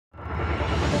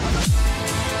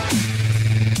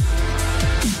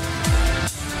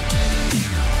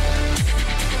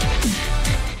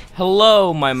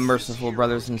Hello, my merciful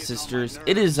brothers and sisters.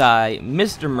 It is I,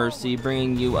 Mr. Mercy,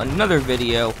 bringing you another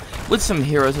video with some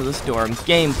Heroes of the Storm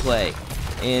gameplay.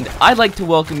 And I'd like to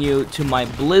welcome you to my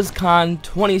BlizzCon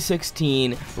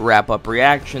 2016 wrap-up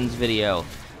reactions video.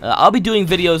 I'll be doing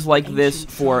videos like this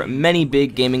for many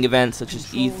big gaming events such as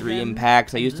E3 and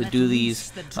PAX. I used to do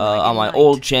these on my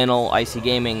old channel, Icy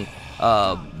Gaming,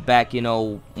 back, you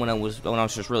know, when I was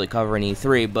just really covering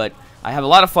E3, but I have a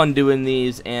lot of fun doing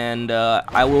these, and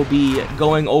I will be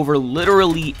going over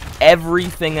literally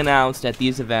everything announced at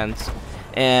these events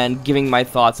and giving my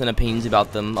thoughts and opinions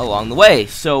about them along the way.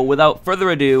 So without further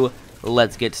ado,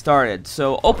 let's get started.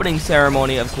 So opening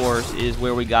ceremony, of course, is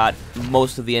where we got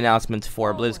most of the announcements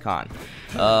for BlizzCon.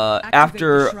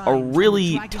 After a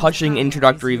really touching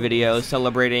introductory video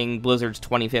celebrating Blizzard's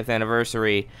 25th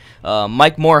anniversary,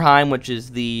 Mike Morhaime, which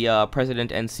is the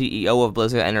president and CEO of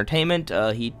Blizzard Entertainment,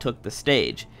 he took the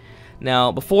stage.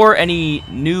 Now, before any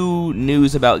new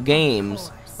news about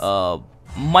games,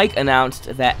 Mike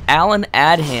announced that Alan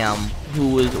Adham, who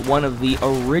was one of the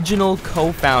original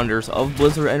co-founders of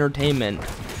Blizzard Entertainment,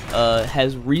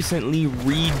 has recently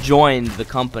rejoined the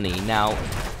company. Now,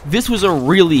 this was a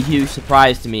really huge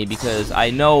surprise to me because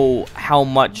I know how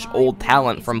much old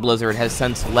talent from Blizzard has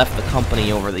since left the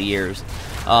company over the years.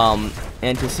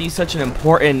 And to see such an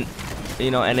important,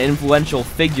 you know, an influential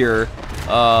figure,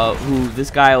 who this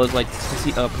guy was like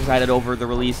presided over the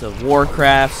release of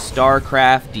Warcraft,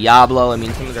 Starcraft, Diablo, I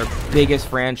mean some of their biggest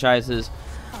franchises,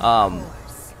 to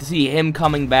see him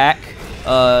coming back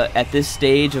at this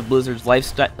stage of Blizzard's life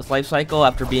cycle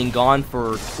after being gone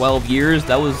for 12 years,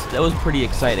 that was pretty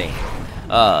exciting.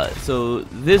 So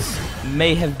this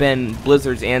may have been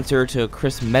Blizzard's answer to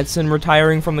Chris Metzen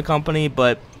retiring from the company,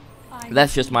 but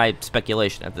that's just my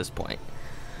speculation at this point.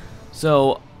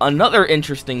 So another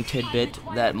interesting tidbit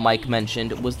that Mike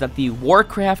mentioned was that the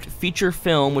Warcraft feature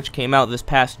film, which came out this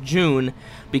past June,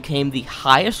 became the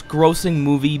highest grossing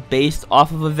movie based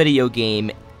off of a video game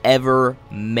ever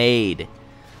made.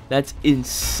 That's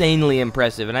insanely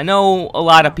impressive, and I know a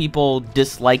lot of people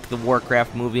disliked the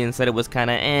Warcraft movie and said it was kind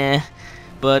of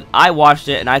but I watched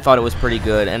it and I thought it was pretty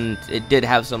good, and it did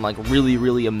have some like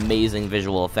really amazing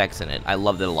visual effects in it. I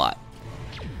loved it a lot.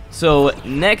 So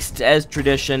next, as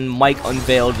tradition, Mike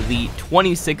unveiled the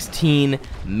 2016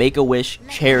 Make-A-Wish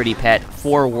charity pet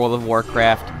for World of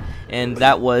Warcraft, and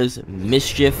that was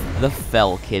Mischief the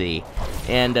Fell Kitty.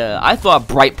 And I thought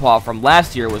Brightpaw from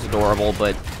last year was adorable,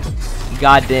 but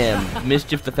goddamn,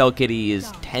 Mischief the Fell Kitty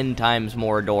is 10 times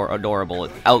more adorable.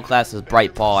 It outclasses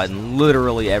Brightpaw in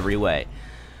literally every way.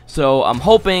 So I'm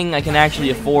hoping I can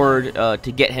actually afford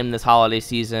to get him this holiday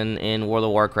season in World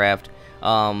of Warcraft.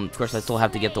 Of course, I still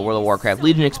have to get the World of Warcraft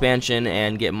Legion expansion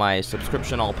and get my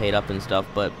subscription all paid up and stuff,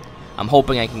 but I'm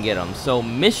hoping I can get them. So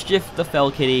Mischief the Fell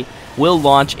Kitty will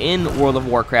launch in World of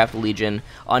Warcraft Legion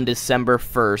on December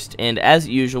 1st, and as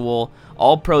usual,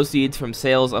 all proceeds from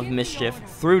sales of Mischief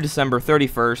through December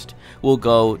 31st will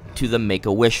go to the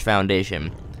Make-A-Wish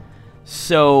Foundation.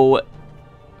 So,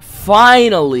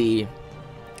 finally,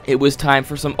 it was time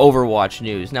for some Overwatch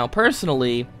news. Now,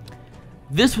 personally,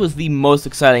 this was the most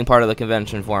exciting part of the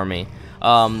convention for me.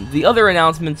 The other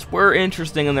announcements were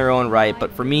interesting in their own right,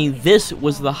 but for me, this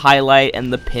was the highlight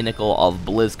and the pinnacle of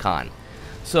BlizzCon.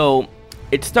 So,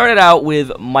 it started out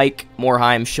with Mike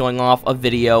Morhaime showing off a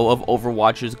video of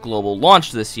Overwatch's global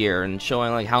launch this year, and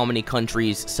showing like how many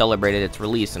countries celebrated its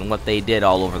release and what they did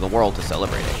all over the world to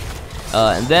celebrate it.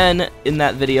 And then, in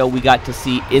that video, we got to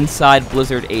see inside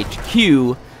Blizzard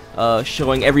HQ,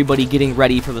 showing everybody getting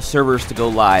ready for the servers to go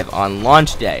live on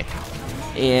launch day.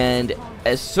 And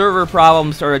as server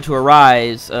problems started to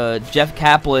arise, Jeff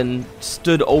Kaplan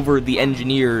stood over the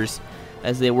engineers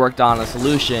as they worked on a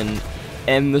solution,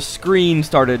 and the screen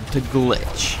started to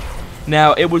glitch.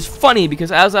 Now, it was funny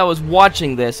because as I was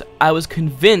watching this, I was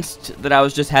convinced that I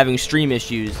was just having stream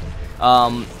issues,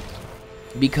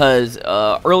 because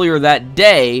earlier that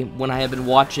day, when I had been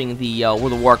watching the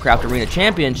World of Warcraft Arena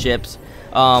Championships,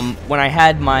 when I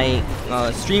had my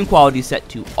stream quality set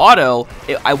to auto,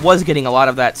 I was getting a lot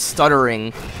of that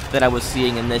stuttering that I was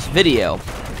seeing in this video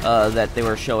that they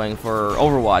were showing for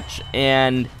Overwatch.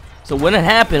 And so when it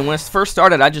happened, when it first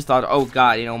started, I just thought, oh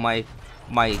god, you know, my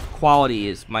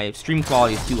stream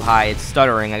quality is too high, it's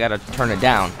stuttering, I gotta turn it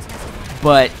down.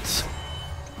 But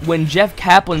when Jeff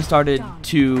Kaplan started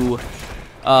to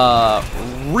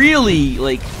really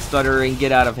like stutter and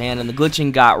get out of hand, and the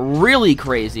glitching got really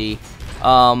crazy,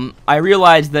 I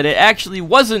realized that it actually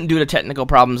wasn't due to technical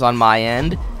problems on my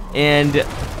end, and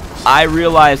I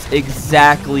realized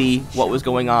exactly what was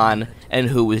going on and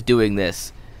who was doing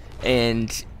this.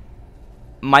 And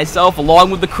myself,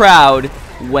 along with the crowd,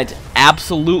 went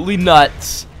absolutely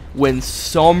nuts when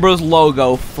Sombra's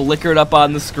logo flickered up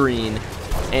on the screen,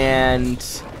 and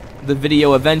the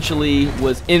video eventually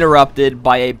was interrupted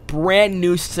by a brand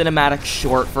new cinematic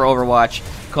short for Overwatch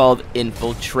called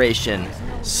Infiltration.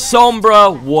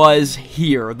 Sombra was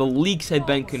here. The leaks had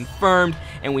been confirmed,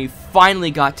 and we finally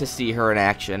got to see her in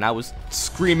action. I was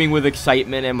screaming with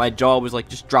excitement, and my jaw was like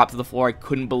just dropped to the floor. I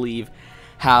couldn't believe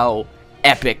how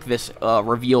epic this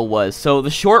reveal was. So the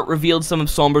short revealed some of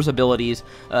Sombra's abilities,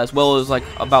 as well as like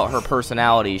about her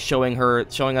personality, showing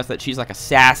us that she's like a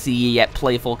sassy yet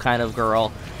playful kind of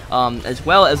girl, as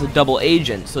well as a double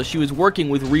agent. So she was working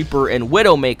with Reaper and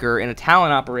Widowmaker in a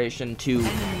talent operation to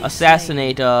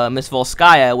assassinate Miss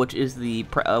Volskaya, which is the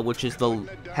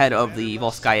head of the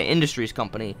Volskaya Industries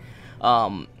company.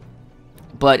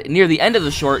 But near the end of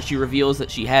the short, she reveals that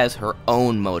she has her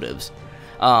own motives.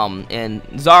 And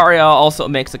Zarya also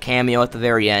makes a cameo at the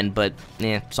very end, but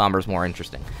Sombra's more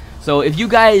interesting. So if you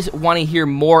guys want to hear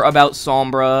more about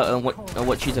Sombra and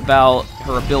what she's about,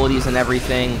 her abilities and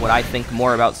everything, what I think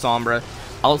more about Sombra,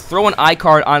 I'll throw an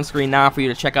iCard on screen now for you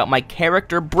to check out my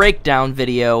character breakdown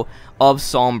video of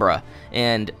Sombra.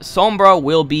 And Sombra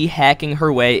will be hacking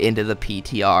her way into the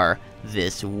PTR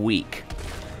this week.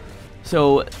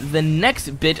 So the next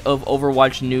bit of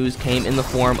Overwatch news came in the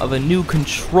form of a new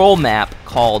control map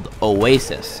called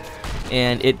Oasis.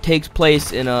 And it takes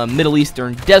place in a Middle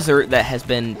Eastern desert that has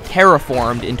been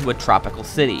terraformed into a tropical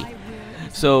city.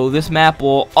 So this map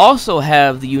will also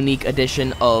have the unique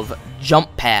addition of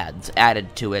jump pads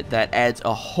added to it that adds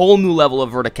a whole new level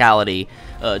of verticality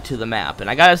to the map. And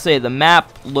I gotta say, the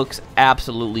map looks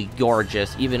absolutely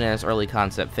gorgeous, even in its early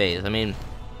concept phase. I mean,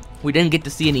 we didn't get to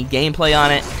see any gameplay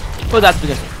on it, but that's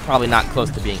because it's probably not close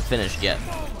to being finished yet.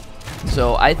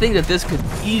 So I think that this could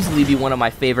easily be one of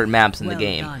my favorite maps in the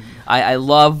game. I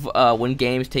love when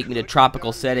games take me to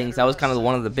tropical settings. That was kind of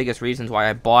one of the biggest reasons why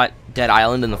I bought Dead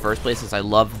Island in the first place, is I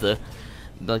love the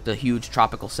huge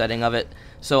tropical setting of it.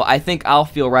 So I think I'll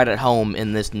feel right at home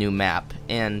in this new map.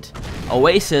 And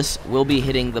Oasis will be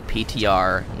hitting the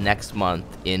PTR next month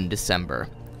in December.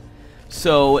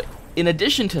 So in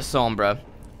addition to Sombra,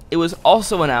 it was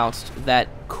also announced that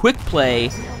Quick Play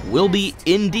will be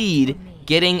indeed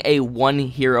getting a 1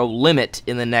 hero limit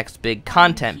in the next big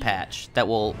content patch that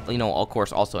will, of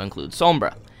course, also include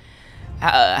Sombra.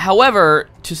 However,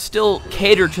 to still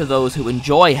cater to those who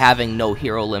enjoy having no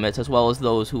hero limits, as well as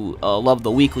those who love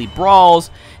the weekly brawls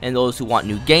and those who want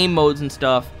new game modes and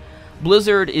stuff,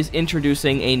 Blizzard is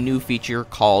introducing a new feature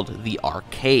called the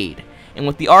Arcade. And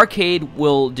what the Arcade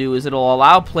will do is it'll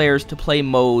allow players to play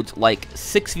modes like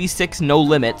 6v6 no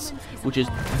limits, which is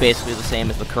basically the same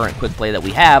as the current Quick Play that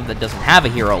we have that doesn't have a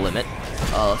hero limit,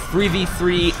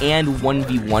 3v3 and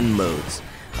 1v1 modes.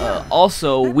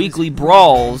 Also, weekly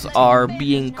brawls are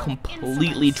being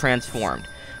completely transformed.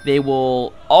 They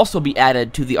will also be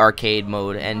added to the Arcade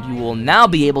mode, and you will now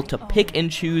be able to pick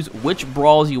and choose which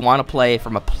brawls you want to play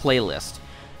from a playlist.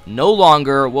 No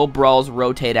longer will brawls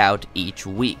rotate out each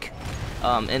week.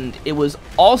 And it was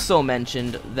also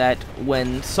mentioned that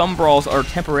when some brawls are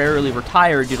temporarily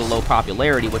retired due to low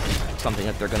popularity, which is something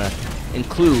that they're going to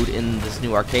include in this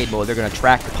new Arcade mode, they're going to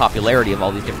track the popularity of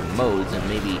all these different modes and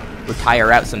maybe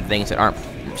retire out some things that aren't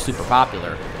super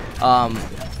popular.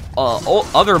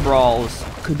 Other brawls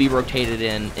could be rotated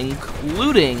in,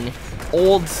 including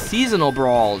old seasonal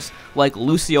brawls like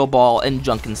Lucio Ball and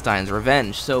Junkenstein's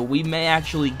Revenge. So we may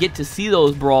actually get to see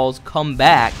those brawls come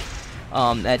back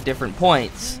at different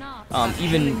points,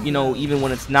 even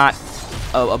when it's not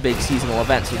a big seasonal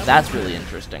event. So that's really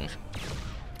interesting.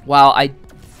 While I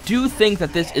do think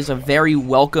that this is a very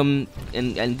welcome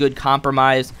and good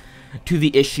compromise to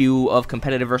the issue of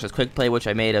competitive versus quick play, which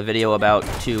I made a video about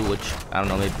too, which I don't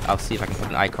know, maybe I'll see if I can put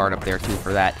an iCard up there too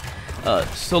for that.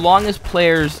 So long as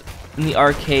players in the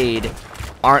Arcade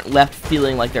aren't left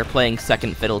feeling like they're playing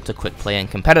second fiddle to quick play and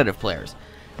competitive players,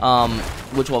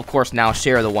 which will of course now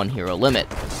share the 1 hero limit.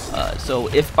 So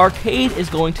if Arcade is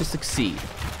going to succeed,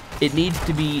 it needs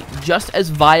to be just as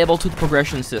viable to the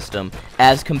progression system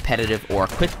as competitive or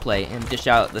quick play and dish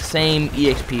out the same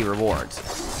EXP rewards.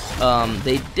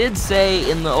 They did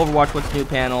say in the Overwatch What's New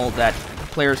panel that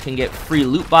players can get free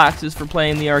loot boxes for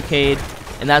playing the Arcade,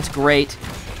 and that's great,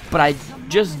 but I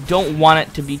just don't want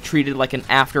it to be treated like an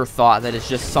afterthought that is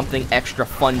just something extra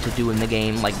fun to do in the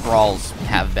game like brawls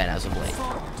have been as of late.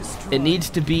 It needs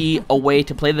to be a way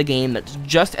to play the game that's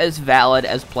just as valid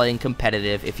as playing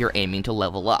competitive if you're aiming to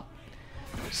level up.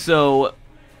 So,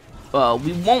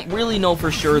 we won't really know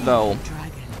for sure, though,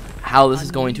 how this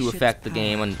is going to affect the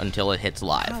game until it hits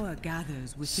live.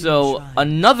 So,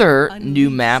 another new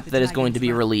map that is going to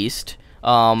be released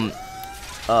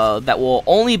that will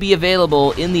only be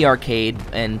available in the arcade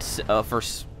and for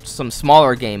some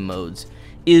smaller game modes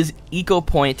is Eco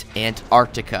Point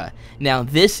Antarctica. Now,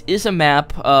 this is a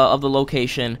map of the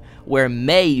location where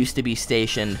May used to be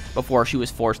stationed before she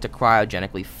was forced to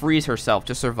cryogenically freeze herself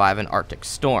to survive an Arctic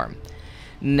storm.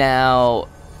 Now,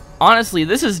 honestly,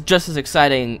 this is just as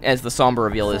exciting as the Sombra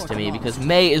reveal is to me, because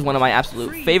May is one of my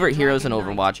absolute favorite heroes in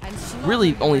Overwatch,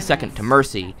 really only second to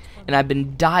Mercy, and I've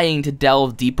been dying to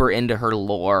delve deeper into her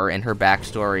lore and her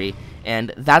backstory,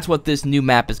 and that's what this new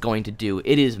map is going to do.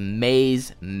 It is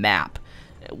May's map.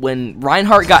 When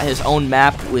Reinhardt got his own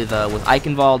map with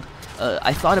Eichenwald,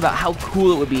 I thought about how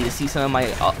cool it would be to see some of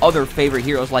my other favorite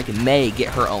heroes like May get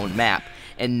her own map.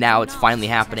 And now it's finally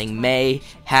happening. May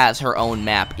has her own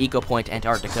map, Eco Point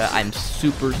Antarctica. I'm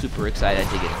super, super excited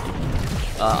to get it.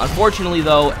 Unfortunately,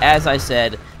 though, as I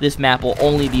said, this map will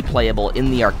only be playable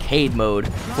in the arcade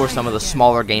mode for some of the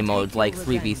smaller game modes like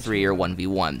 3v3 or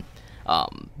 1v1.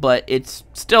 But it's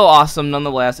still awesome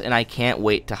nonetheless, and I can't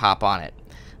wait to hop on it.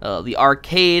 The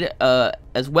arcade,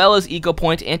 as well as Eco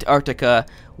Point Antarctica,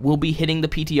 will be hitting the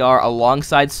PTR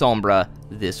alongside Sombra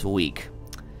this week.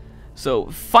 So,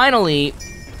 finally,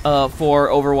 for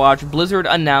Overwatch, Blizzard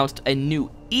announced a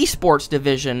new esports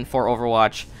division for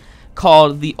Overwatch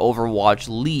called the Overwatch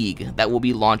League that will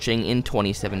be launching in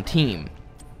 2017.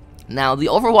 Now, the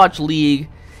Overwatch League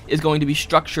is going to be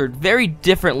structured very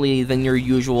differently than your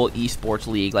usual esports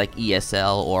league like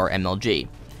ESL or MLG,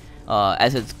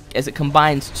 as it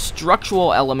combines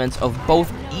structural elements of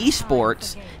both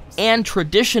esports and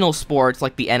traditional sports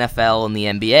like the NFL and the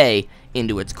NBA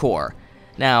into its core.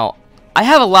 Now, I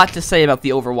have a lot to say about the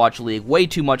Overwatch League, way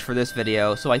too much for this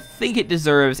video, so I think it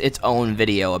deserves its own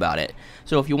video about it.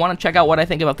 So if you want to check out what I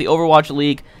think about the Overwatch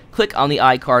League, click on the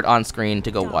iCard on screen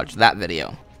to go watch that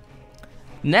video.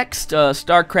 Next,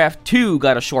 StarCraft 2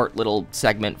 got a short little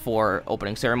segment for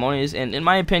opening ceremonies, and in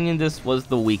my opinion, this was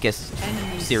the weakest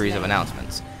series of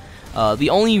announcements. The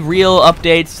only real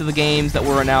updates to the games that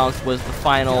were announced was the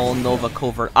final Nova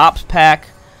Covert Ops pack,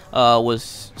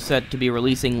 was set to be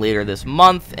releasing later this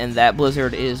month, and that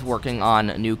Blizzard is working on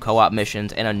new co-op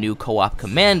missions and a new co-op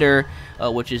commander,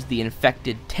 which is the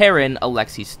infected Terran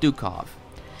Alexei Stukov.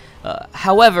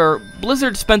 However,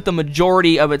 Blizzard spent the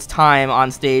majority of its time on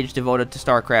stage devoted to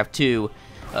StarCraft 2,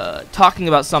 talking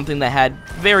about something that had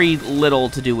very little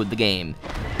to do with the game.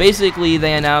 Basically,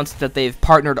 they announced that they've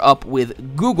partnered up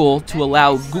with Google to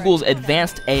allow Google's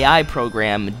advanced AI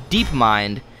program,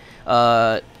 DeepMind,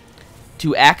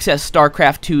 to access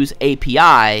StarCraft 2's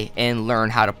API and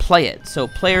learn how to play it. So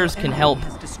players can help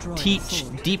teach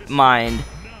DeepMind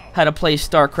how to play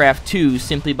StarCraft 2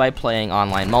 simply by playing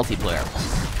online multiplayer.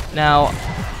 Now,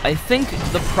 I think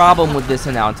the problem with this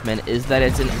announcement is that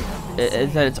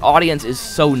its audience is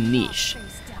so niche.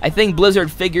 I think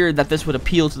Blizzard figured that this would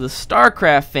appeal to the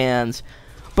StarCraft fans,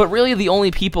 but really the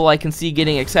only people I can see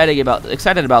getting excited about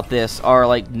this are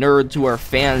like nerds who are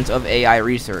fans of AI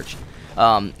research.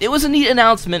 It was a neat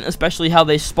announcement, especially how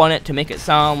they spun it to make it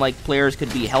sound like players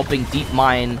could be helping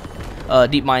DeepMind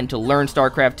to learn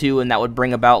StarCraft 2, and that would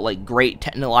bring about like great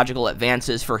technological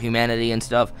advances for humanity and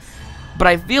stuff. But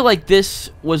I feel like this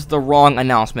was the wrong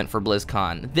announcement for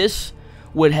BlizzCon. This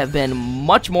would have been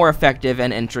much more effective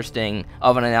and interesting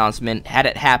of an announcement had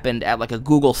it happened at like a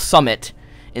Google Summit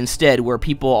instead, where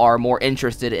people are more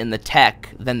interested in the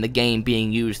tech than the game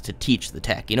being used to teach the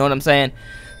tech. You know what I'm saying?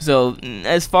 So,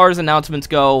 as far as announcements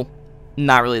go,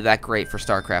 not really that great for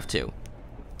StarCraft 2.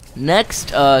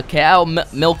 Next, Cal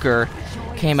Milker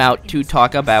came out to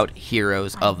talk about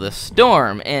Heroes of the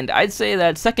Storm, and I'd say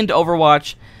that second to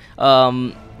Overwatch,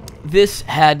 this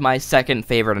had my second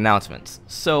favorite announcements.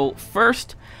 So,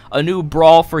 first, a new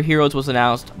brawl for Heroes was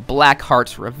announced,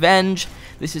 Blackheart's Revenge.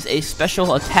 This is a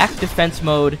special attack defense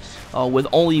mode with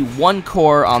only one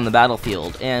core on the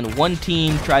battlefield, and one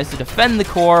team tries to defend the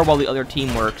core while the other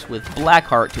team works with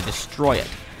Blackheart to destroy it.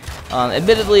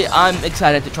 Admittedly, I'm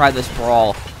excited to try this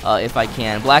brawl if I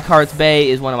can. Blackheart's Bay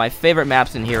is one of my favorite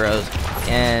maps in Heroes,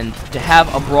 and to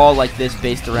have a brawl like this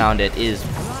based around it is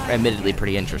admittedly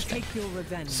pretty interesting.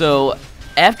 So,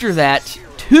 after that,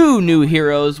 two new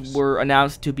heroes were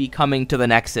announced to be coming to the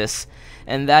Nexus,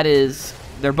 and that is,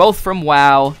 they're both from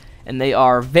WoW, and they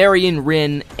are Varian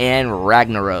Rin and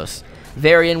Ragnaros.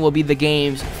 Varian will be the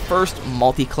game's first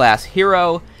multi-class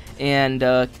hero, and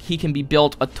he can be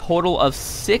built a total of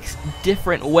 6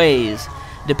 different ways,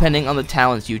 depending on the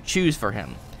talents you choose for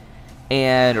him.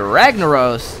 And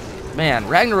Ragnaros, man,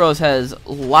 Ragnaros has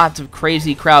lots of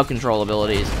crazy crowd control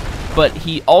abilities, but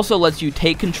he also lets you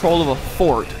take control of a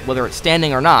fort, whether it's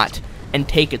standing or not, and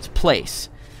take its place.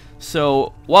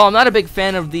 So, while I'm not a big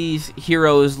fan of these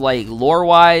heroes, like,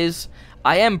 lore-wise,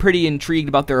 I am pretty intrigued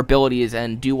about their abilities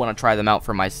and do want to try them out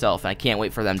for myself, and I can't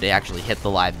wait for them to actually hit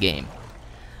the live game.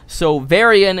 So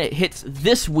Varian hits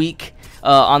this week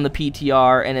on the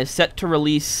PTR and is set to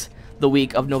release the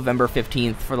week of November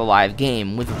 15th for the live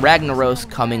game, with Ragnaros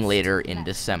coming later in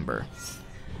December.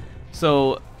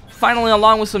 So finally,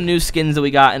 along with some new skins that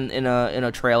we got in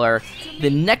a trailer, the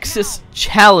Nexus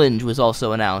Challenge was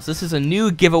also announced. This is a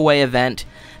new giveaway event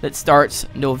that starts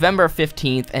November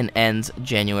 15th and ends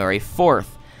January 4th.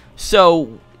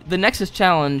 So the Nexus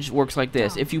Challenge works like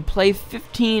this. If you play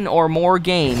 15 or more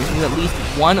games with at least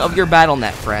one of your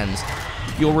Battle.net friends,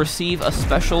 you'll receive a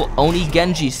special Oni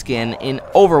Genji skin in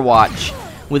Overwatch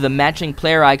with a matching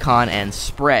player icon and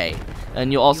spray.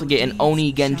 And you'll also get an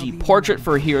Oni Genji portrait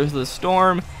for Heroes of the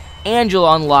Storm, and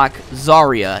you'll unlock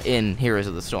Zarya in Heroes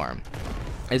of the Storm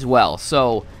as well.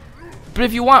 So, but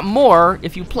if you want more,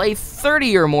 if you play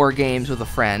 30 or more games with a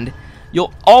friend,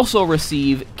 you'll also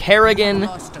receive Kerrigan,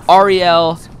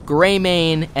 Ariel,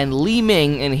 Greymane, and Li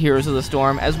Ming in Heroes of the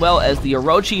Storm, as well as the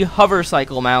Orochi Hover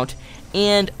Cycle mount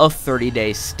and a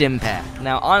 30-day stim pack.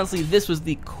 Now, honestly, this was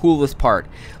the coolest part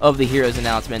of the Heroes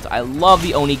announcement. I love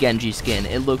the Oni Genji skin.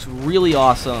 It looks really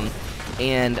awesome,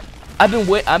 and I've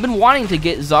been wanting to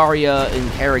get Zarya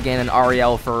and Kerrigan and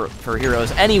Ariel for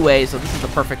Heroes anyway, so this is the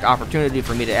perfect opportunity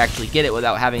for me to actually get it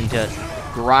without having to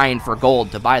grind for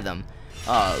gold to buy them.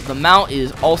 The mount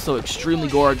is also extremely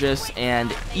gorgeous,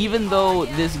 and even though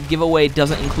this giveaway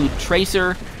doesn't include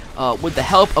Tracer, with the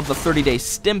help of the 30-day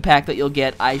stim pack that you'll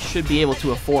get, I should be able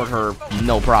to afford her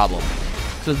no problem.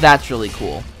 So that's really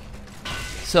cool.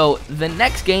 So the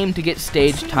next game to get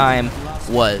stage time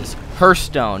was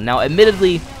Hearthstone. Now,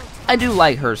 admittedly, I do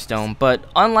like Hearthstone, but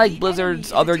unlike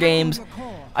Blizzard's other games,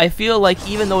 I feel like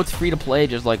even though it's free to play,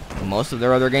 just like most of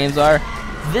their other games are,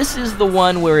 this is the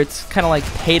one where it's kind of like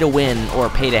pay to win or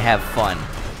pay to have fun.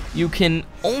 You can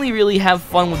only really have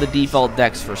fun with the default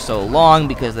decks for so long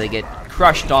because they get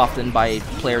crushed often by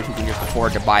players who can just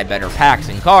afford to buy better packs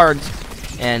and cards,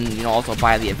 and also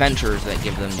buy the adventures that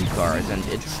give them new cards, and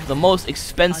it's the most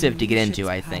expensive to get into,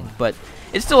 I think, but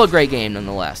it's still a great game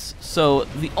nonetheless. So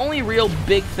the only real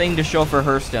big thing to show for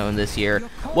Hearthstone this year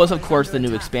was, of course, the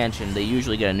new expansion. They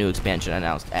usually get a new expansion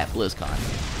announced at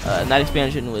BlizzCon. And that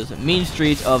expansion was Mean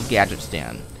Streets of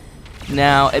Gadgetstan.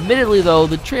 Now, admittedly though,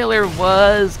 the trailer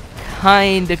was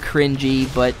kinda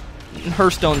cringy, but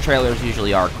Hearthstone trailers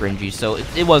usually are cringy, so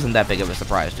it wasn't that big of a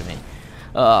surprise to me.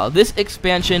 This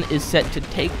expansion is set to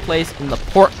take place in the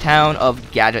port town of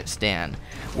Gadgetstan,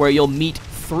 where you'll meet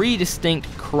 3 distinct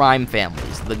crime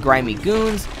families: the Grimy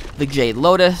Goons, the Jade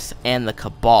Lotus, and the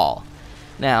Cabal.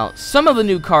 Now, some of the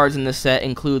new cards in this set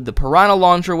include the Piranha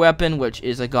Launcher weapon, which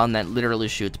is a gun that literally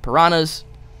shoots piranhas.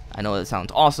 I know that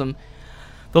sounds awesome.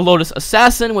 The Lotus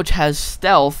Assassin, which has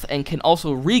stealth and can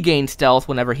also regain stealth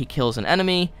whenever he kills an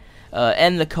enemy.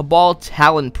 And the Cabal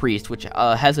Talon Priest, which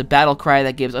has a battle cry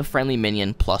that gives a friendly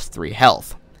minion +3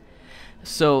 health.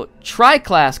 So,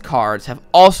 Tri-Class cards have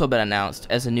also been announced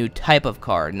as a new type of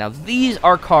card. Now, these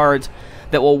are cards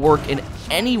that will work in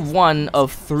any one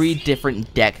of 3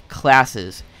 different deck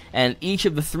classes, and each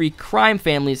of the 3 crime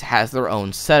families has their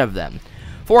own set of them.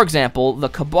 For example, the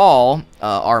Cabal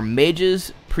are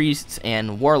mages, priests,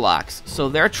 and warlocks, so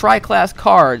their Tri-Class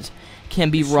cards can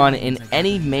be run in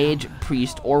any mage,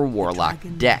 priest, or warlock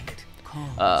deck.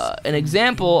 An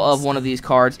example of one of these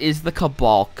cards is the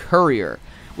Cabal Courier,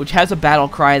 which has a battle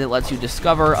cry that lets you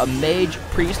discover a mage,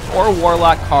 priest, or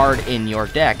warlock card in your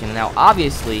deck. And now,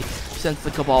 obviously, since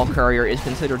the Cabal Courier is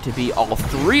considered to be all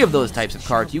 3 of those types of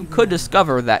cards, you could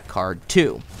discover that card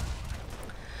too.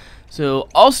 So,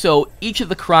 also, each of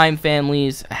the crime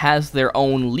families has their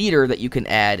own leader that you can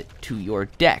add to your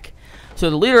deck. So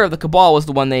the leader of the Cabal was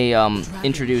the one they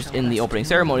introduced in the opening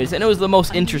ceremonies, and it was the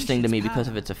most interesting to me because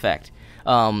of its effect.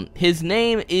 His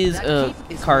name is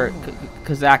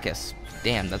Kazakis.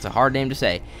 Damn, that's a hard name to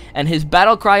say. And his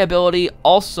battle cry ability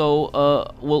also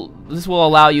will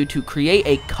allow you to create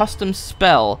a custom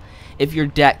spell if your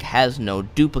deck has no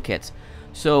duplicates.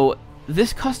 So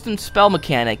this custom spell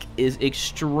mechanic is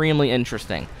extremely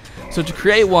interesting. So to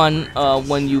create one,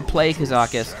 when you play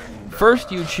Kazakis,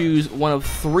 first you choose one of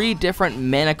 3 different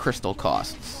mana crystal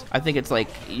costs. I think it's like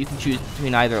you can choose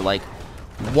between either like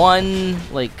 1,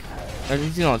 like, or,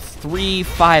 3,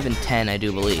 5, and 10, I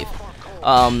do believe.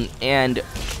 And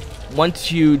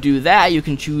once you do that, you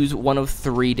can choose one of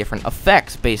 3 different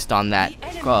effects based on that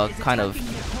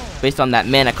based on that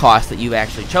mana cost that you've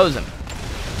actually chosen.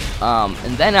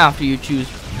 And then after you choose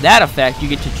that effect, you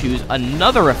get to choose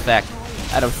another effect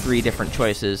out of 3 different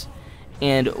choices.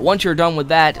 And once you're done with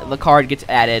that, the card gets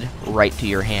added right to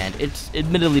your hand. It's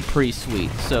admittedly pretty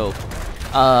sweet. So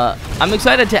I'm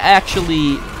excited to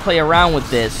actually play around with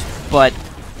this, but,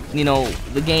 you know,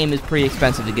 the game is pretty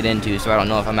expensive to get into, so I don't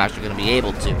know if I'm actually going to be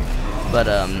able to. But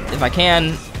if I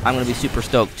can, I'm going to be super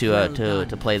stoked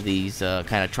to play these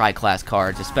kind of tri-class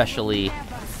cards, especially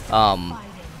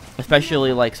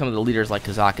like some of the leaders like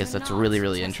Kazakus. That's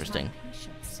really interesting.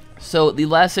 So the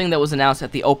last thing that was announced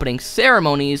at the opening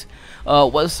ceremonies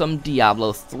was some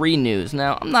Diablo 3 news.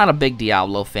 Now, I'm not a big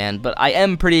Diablo fan, but I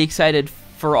am pretty excited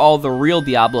for all the real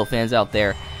Diablo fans out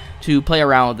there to play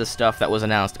around with the stuff that was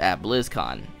announced at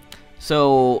BlizzCon.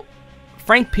 So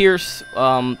Frank Pierce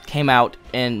came out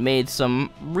and made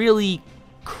some really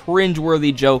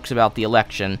cringeworthy jokes about the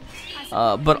election,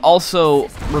 but also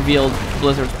revealed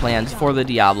Blizzard's plans for the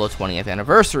Diablo 20th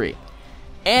anniversary.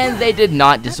 And they did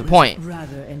not disappoint.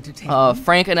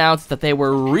 Frank announced that they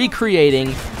were recreating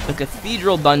the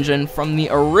Cathedral Dungeon from the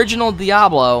original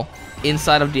Diablo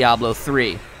inside of Diablo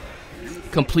 3.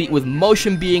 Complete with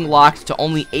motion being locked to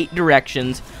only 8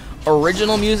 directions,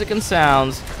 original music and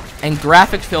sounds, and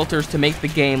graphics filters to make the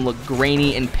game look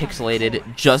grainy and pixelated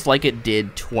just like it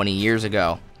did 20 years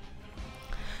ago.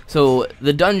 So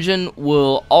the dungeon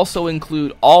will also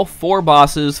include all 4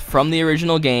 bosses from the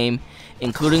original game,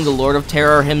 including the Lord of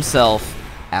Terror himself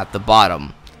at the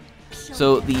bottom.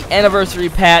 So the anniversary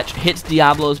patch hits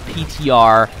Diablo's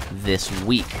PTR this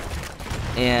week.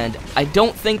 And I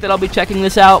don't think that I'll be checking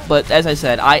this out, but as I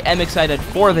said, I am excited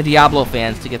for the Diablo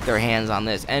fans to get their hands on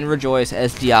this and rejoice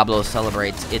as Diablo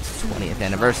celebrates its 20th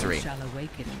anniversary.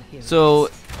 So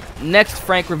next,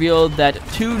 Frank revealed that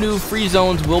 2 new free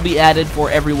zones will be added for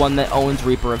everyone that owns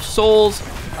Reaper of Souls.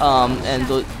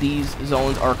 These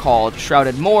zones are called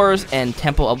Shrouded Moors and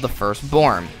Temple of the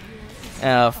Firstborn.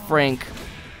 Frank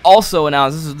also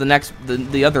announced, this is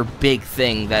the other big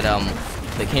thing that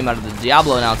came out of the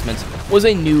Diablo announcements, was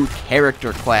a new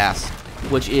character class,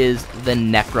 which is the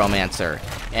Necromancer.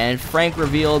 And Frank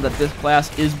revealed that this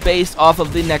class is based off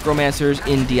of the Necromancers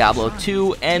in Diablo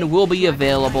 2 and will be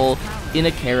available in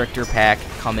a character pack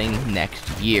coming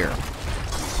next year.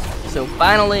 So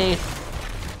finally,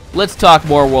 let's talk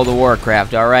more World of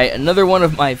Warcraft, alright? Another one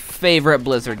of my favorite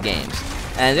Blizzard games.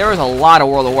 And there was a lot of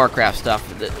World of Warcraft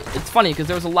stuff. It's funny because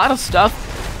there was a lot of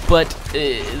stuff, but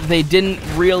they didn't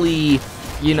really,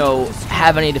 you know,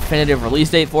 have any definitive release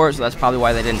date for it, so that's probably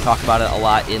why they didn't talk about it a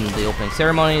lot in the opening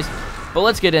ceremonies. But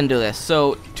let's get into this.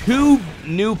 So 2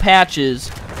 new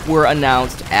patches were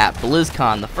announced at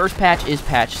BlizzCon. The first patch is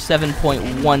patch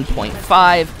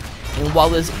 7.1.5. And while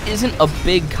this isn't a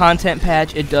big content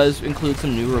patch, it does include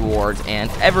some new rewards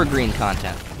and evergreen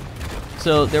content.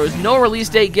 So there was no release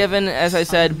date given, as I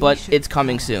said, but it's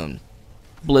coming soon.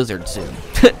 Blizzard soon.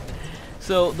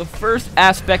 So the first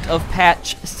aspect of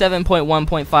patch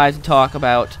 7.1.5 to talk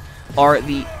about are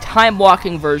the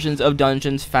time-walking versions of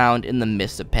dungeons found in the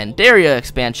Mists of Pandaria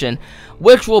expansion,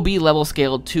 which will be level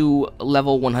scaled to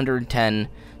level 110.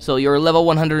 So your level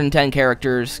 110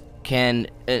 characters can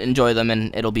enjoy them,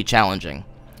 and it'll be challenging.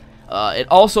 It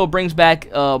also brings back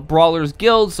Brawler's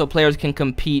Guild, so players can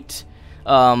compete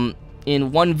in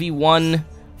 1v1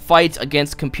 fights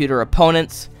against computer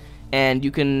opponents, and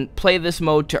you can play this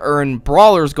mode to earn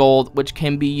Brawler's Gold, which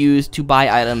can be used to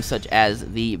buy items such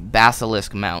as the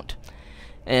Basilisk mount.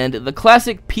 And the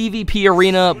classic PvP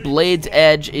arena, Blade's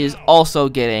Edge, is also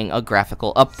getting a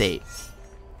graphical update.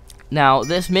 Now,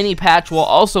 this mini patch will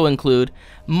also include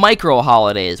micro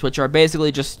holidays, which are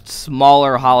basically just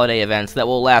smaller holiday events that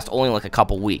will last only like a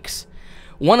couple weeks.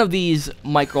 One of these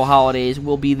micro holidays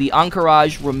will be the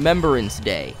Anchorage Remembrance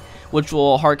Day, which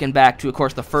will harken back to, of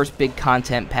course, the first big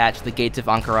content patch, the Gates of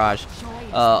Anchorage,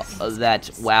 that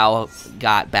WoW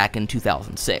got back in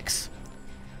 2006.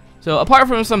 So apart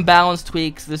from some balance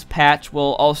tweaks, this patch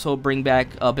will also bring back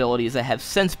abilities that have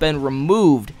since been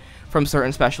removed from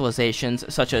certain specializations,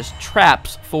 such as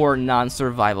traps for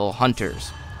non-survival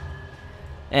hunters.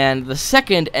 And the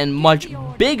second and much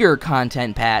bigger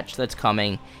content patch that's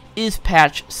coming is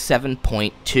patch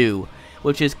 7.2,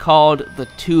 which is called the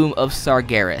Tomb of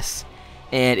Sargeras.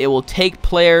 And it will take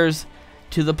players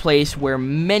to the place where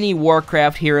many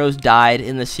Warcraft heroes died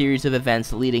in the series of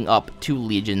events leading up to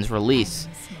Legion's release,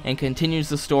 and continues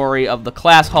the story of the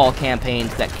Class Hall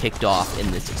campaigns that kicked off in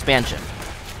this expansion.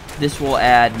 This will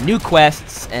add new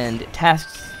quests and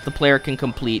tasks the player can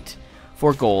complete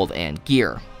for gold and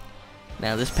gear.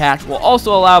 Now, this patch will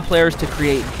also allow players to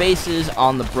create bases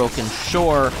on the Broken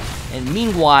Shore, and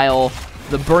meanwhile,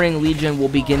 the Burning Legion will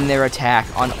begin their attack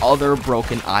on other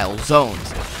Broken Isle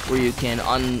zones, where you can,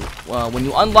 when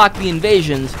you unlock the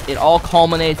invasions, it all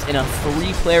culminates in a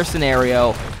 3-player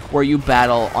scenario where you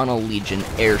battle on a Legion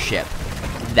airship.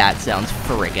 That sounds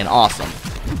friggin' awesome.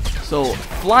 So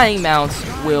flying mounts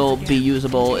will be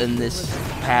usable in this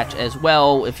patch as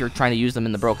well if you're trying to use them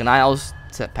in the Broken Isles.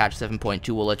 Patch 7.2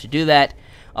 will let you do that.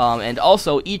 And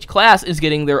also, each class is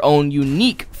getting their own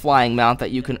unique flying mount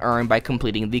that you can earn by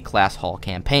completing the Class Hall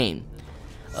campaign.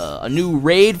 A new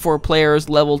raid for players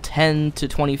level 10 to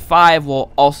 25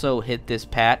 will also hit this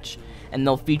patch, and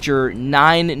they'll feature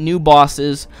 9 new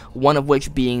bosses, one of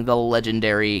which being the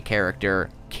legendary character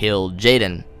Kill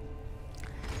Jaden.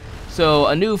 So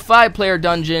a new 5-player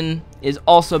dungeon is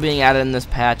also being added in this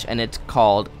patch, and it's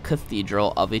called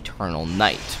Cathedral of Eternal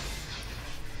Night.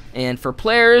 And for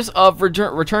players of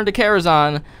Return to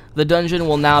Karazhan, the dungeon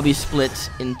will now be split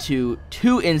into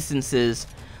 2 instances,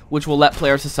 which will let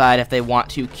players decide if they want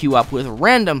to queue up with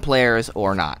random players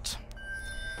or not.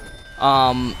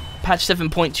 Patch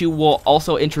 7.2 will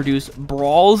also introduce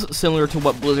brawls similar to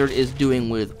what Blizzard is doing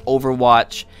with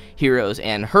Overwatch, Heroes,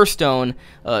 and Hearthstone,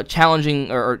 changing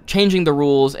the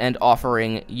rules and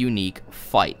offering unique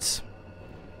fights.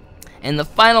 And the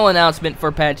final announcement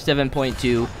for patch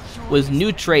 7.2 was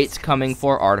new traits coming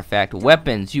for artifact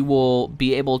weapons. You will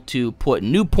be able to put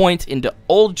new points into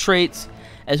old traits,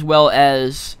 as well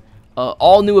as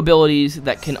all new abilities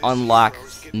that can unlock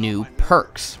new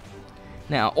perks.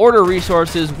 Now, order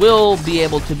resources will be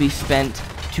able to be spent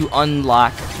to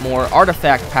unlock more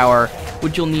artifact power,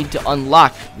 which you'll need to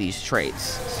unlock these traits.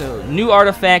 So, new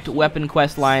artifact weapon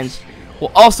quest lines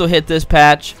will also hit this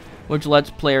patch, which lets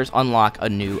players unlock a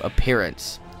new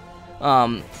appearance.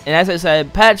 And as I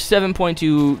said, patch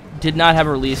 7.2 did not have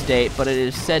a release date, but it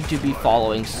is said to be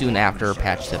following soon after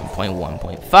patch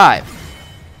 7.1.5.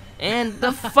 And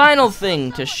the final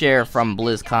thing to share from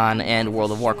BlizzCon and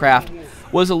World of Warcraft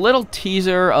was a little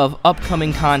teaser of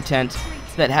upcoming content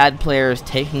that had players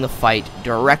taking the fight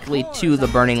directly to the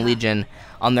Burning Legion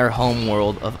on their home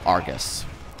world of Argus.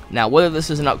 Now, whether this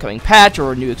is an upcoming patch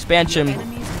or a new expansion,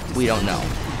 we don't know.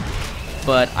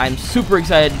 But I'm super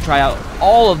excited to try out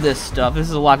all of this stuff. This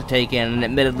is a lot to take in, and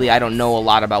admittedly, I don't know a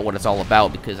lot about what it's all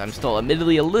about because I'm still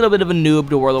admittedly a little bit of a noob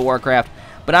to World of Warcraft.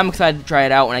 But I'm excited to try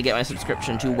it out when I get my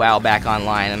subscription to WoW back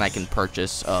online and I can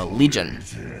purchase Legion.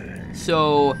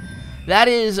 So that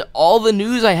is all the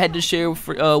news I had to share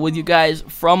with you guys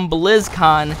from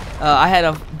BlizzCon. I had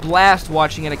a blast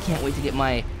watching it. I can't wait to get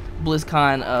my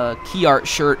BlizzCon key art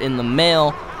shirt in the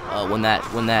mail when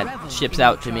that ships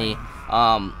out to me.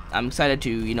 I'm excited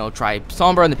to try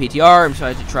Sombra and the PTR. I'm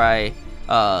excited to try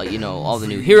all the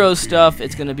new Heroes stuff.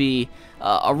 It's gonna be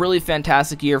a really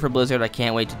fantastic year for Blizzard. I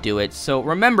can't wait to do it. So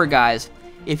remember, guys,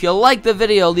 if you liked the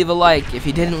video, leave a like. If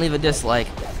you didn't, leave a dislike.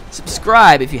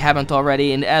 Subscribe if you haven't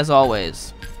already. And as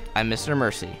always, I'm Mr.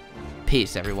 Mercy.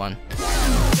 Peace, everyone.